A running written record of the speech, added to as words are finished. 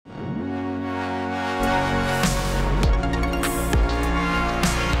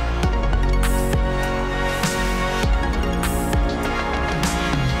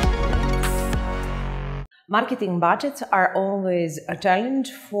Marketing budgets are always a challenge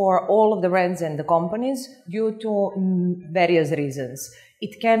for all of the brands and the companies due to various reasons.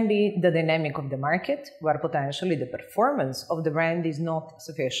 It can be the dynamic of the market, where potentially the performance of the brand is not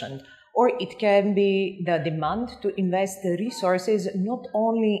sufficient. Or it can be the demand to invest the resources not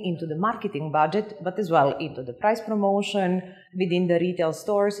only into the marketing budget, but as well into the price promotion within the retail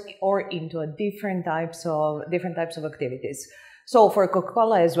stores or into different types of activities. So for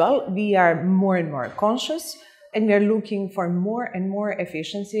Coca-Cola as well, we are more and more conscious, and we are looking for more and more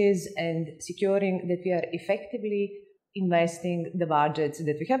efficiencies and securing that we are effectively investing the budgets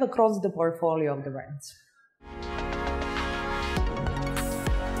that we have across the portfolio of the brands.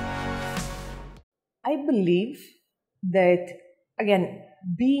 I believe that, again,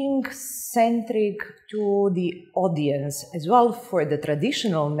 being centric to the audience as well for the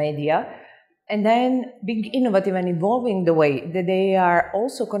traditional media, and then being innovative and evolving the way that they are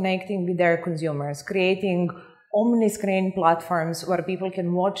also connecting with their consumers, creating omni-screen platforms where people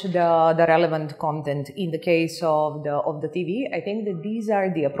can watch the relevant content in the case of the TV. I think that these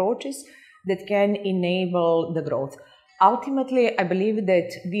are the approaches that can enable the growth. Ultimately, I believe that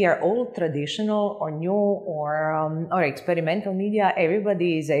we are all traditional or new or experimental media.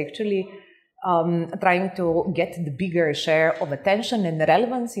 Everybody is actually trying to get the bigger share of attention and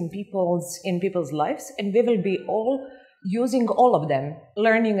relevance in people's lives, and we will be all using all of them,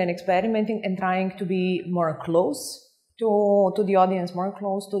 learning and experimenting and trying to be more close to the audience, more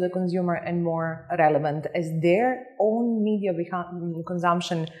close to the consumer, and more relevant as their own media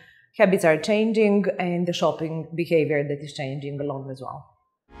consumption habits are changing and the shopping behavior that is changing along as well.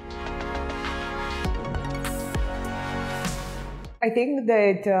 I think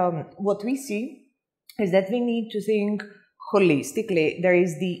that what we see is that we need to think holistically. There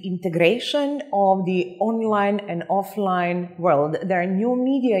is the integration of the online and offline world. There are new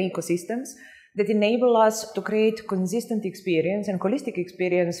media ecosystems that enable us to create consistent experience and holistic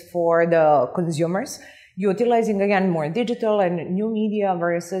experience for the consumers, utilizing again more digital and new media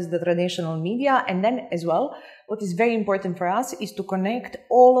versus the traditional media. And then as well, what is very important for us is to connect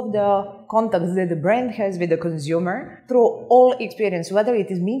all of the contacts that the brand has with the consumer through all experience, whether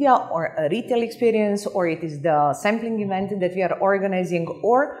it is media or a retail experience, or it is the sampling event that we are organizing,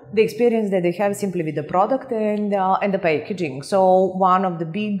 or the experience that they have simply with the product and the packaging. So one of the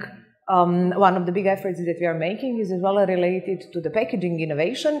big efforts that we are making is as well related to the packaging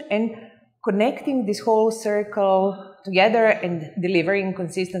innovation and connecting this whole circle together and delivering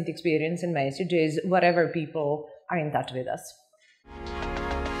consistent experience and messages wherever people are in touch with us.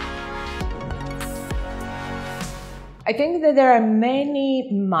 I think that there are many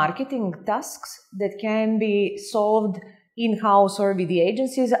marketing tasks that can be solved in-house or with the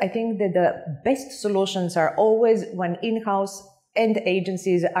agencies. I think that the best solutions are always when in-house and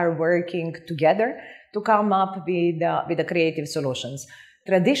agencies are working together to come up with the creative solutions.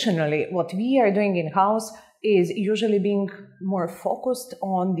 Traditionally, what we are doing in-house is usually being more focused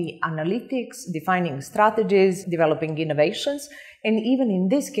on the analytics, defining strategies, developing innovations. And even in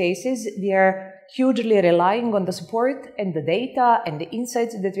these cases, we are hugely relying on the support and the data and the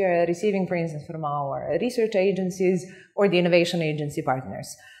insights that we are receiving, for instance, from our research agencies or the innovation agency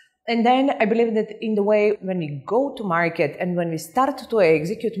partners. And then I believe that in the way when we go to market and when we start to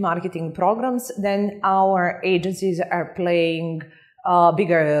execute marketing programs, then our agencies are playing a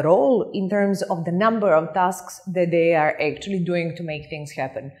bigger role in terms of the number of tasks that they are actually doing to make things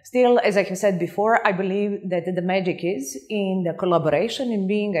happen. Still, as I have said before, I believe that the magic is in the collaboration, in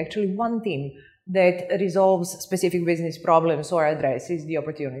being actually one team that resolves specific business problems or addresses the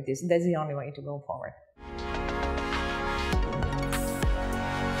opportunities. That's the only way to go forward.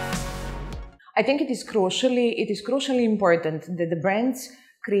 I think it is crucially important that the brands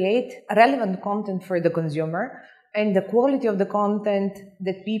create relevant content for the consumer and the quality of the content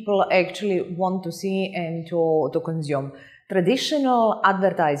that people actually want to see and to consume. Traditional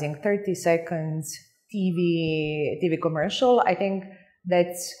advertising, 30 seconds TV commercial, I think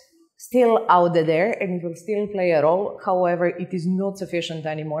that's still out there and it will still play a role. However, it is not sufficient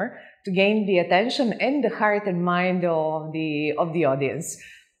anymore to gain the attention and the heart and mind of the audience.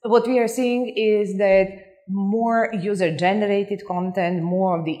 What we are seeing is that more user-generated content,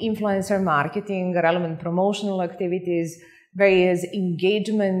 more of the influencer marketing, relevant promotional activities, various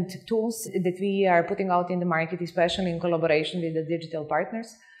engagement tools that we are putting out in the market, especially in collaboration with the digital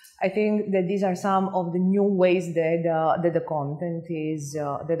partners. I think that these are some of the new ways that the content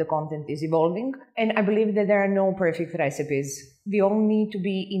is evolving. And I believe that there are no perfect recipes. We all need to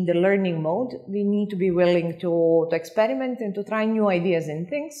be in the learning mode. We need to be willing to experiment and to try new ideas and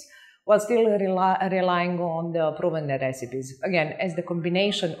things, while still relying on the proven recipes. Again, as the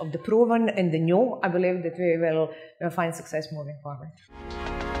combination of the proven and the new, I believe that we will find success moving forward.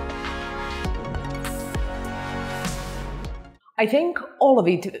 I think all of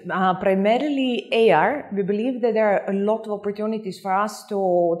it, primarily AR, we believe that there are a lot of opportunities for us to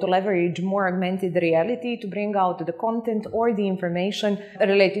leverage more augmented reality to bring out the content or the information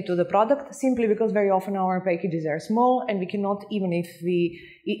related to the product, simply because very often our packages are small and we cannot, even if we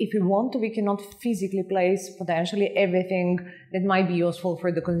want to, we cannot physically place potentially everything that might be useful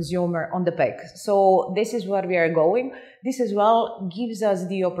for the consumer on the pack. So this is where we are going. This as well gives us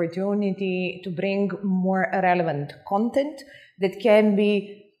the opportunity to bring more relevant content that can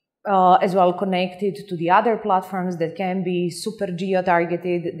be as well connected to the other platforms, that can be super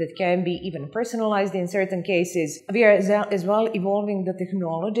geo-targeted, that can be even personalized in certain cases. We are as well evolving the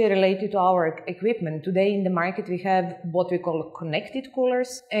technology related to our equipment. Today in the market we have what we call connected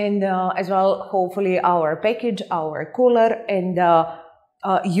coolers, and as well hopefully our package, our cooler, and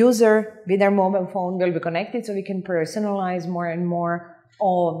user with their mobile phone will be connected, so we can personalize more and more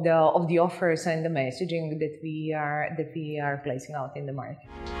of the offers and the messaging that we are placing out in the market.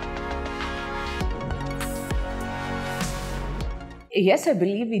 Yes, I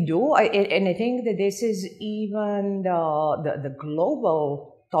believe we do, and I think that this is even the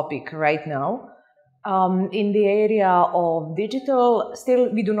global topic right now. In the area of digital, still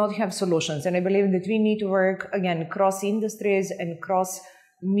we do not have solutions, and I believe that we need to work again cross industries and cross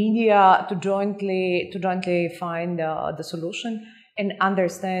media to jointly find the solution and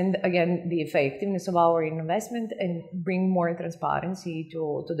understand again the effectiveness of our investment and bring more transparency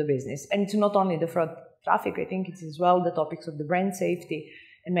to the business. And it's not only the fraud traffic, I think it's as well the topics of the brand safety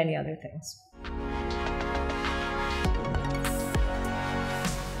and many other things.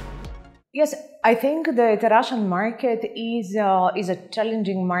 Yes, I think that the Russian market is a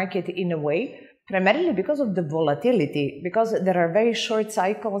challenging market in a way, primarily because of the volatility, because there are very short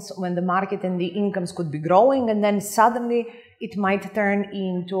cycles when the market and the incomes could be growing, and then suddenly it might turn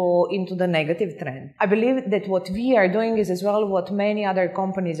into the negative trend. I believe that what we are doing is as well what many other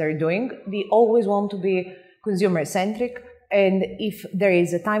companies are doing. We always want to be consumer-centric, and if there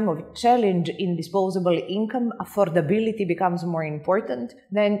is a time of challenge in disposable income, affordability becomes more important.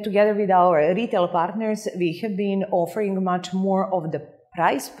 Then together with our retail partners, we have been offering much more of the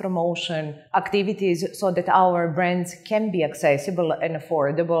price promotion activities so that our brands can be accessible and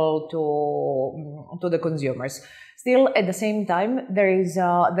affordable to the consumers. Still, at the same time, there is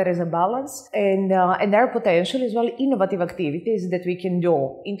a balance, and there are potential as well innovative activities that we can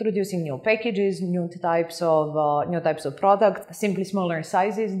do, introducing new packages, new types of products, simply smaller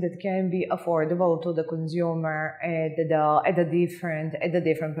sizes that can be affordable to the consumer at a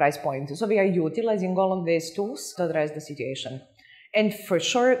different price point. So we are utilizing all of these tools to address the situation. And for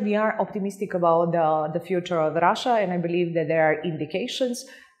sure, we are optimistic about the future of Russia, and I believe that there are indications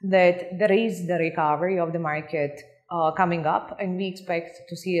that there is the recovery of the market coming up, and we expect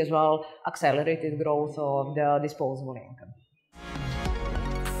to see as well accelerated growth of the disposable income.